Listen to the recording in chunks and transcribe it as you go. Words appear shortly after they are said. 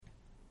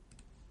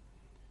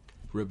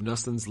Reb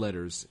Noson's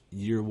Letters,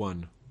 Year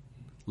 1.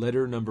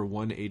 Letter number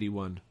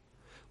 181.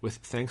 With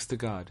thanks to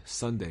God,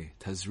 Sunday,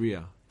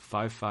 Tazria,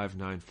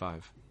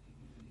 5595.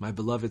 My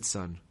beloved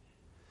son,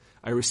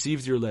 I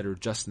received your letter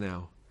just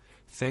now.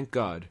 Thank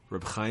God,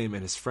 Reb Chaim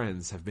and his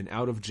friends have been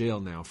out of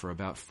jail now for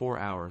about 4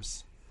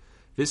 hours.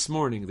 This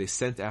morning they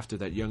sent after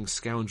that young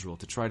scoundrel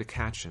to try to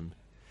catch him.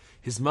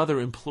 His mother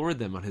implored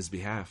them on his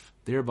behalf,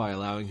 thereby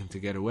allowing him to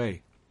get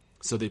away.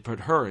 So they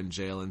put her in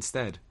jail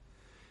instead.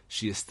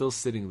 She is still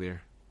sitting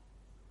there.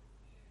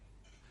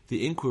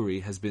 The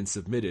inquiry has been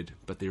submitted,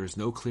 but there is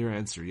no clear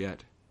answer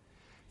yet.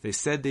 They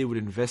said they would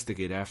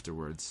investigate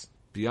afterwards.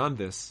 Beyond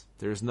this,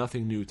 there is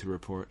nothing new to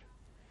report.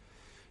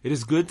 It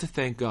is good to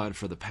thank God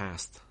for the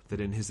past,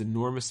 that in his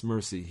enormous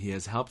mercy he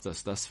has helped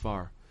us thus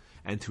far,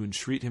 and to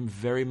entreat him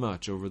very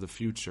much over the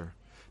future,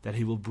 that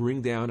he will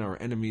bring down our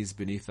enemies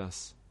beneath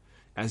us.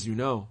 As you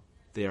know,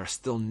 they are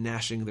still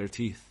gnashing their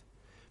teeth.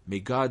 May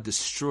God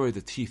destroy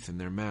the teeth in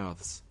their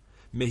mouths.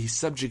 May he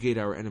subjugate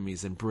our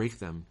enemies and break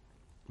them.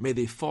 May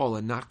they fall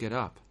and not get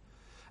up.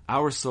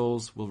 Our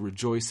souls will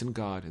rejoice in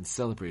God and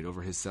celebrate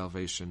over his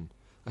salvation.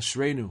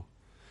 Ashreinu!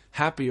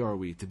 Happy are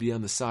we to be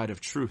on the side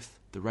of truth,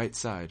 the right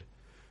side.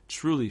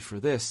 Truly, for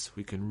this,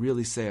 we can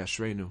really say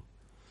Ashreinu.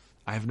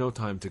 I have no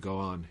time to go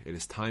on. It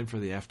is time for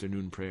the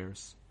afternoon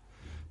prayers.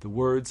 The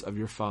words of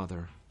your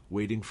father,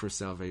 waiting for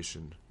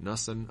salvation.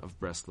 Noson of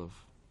Breslov.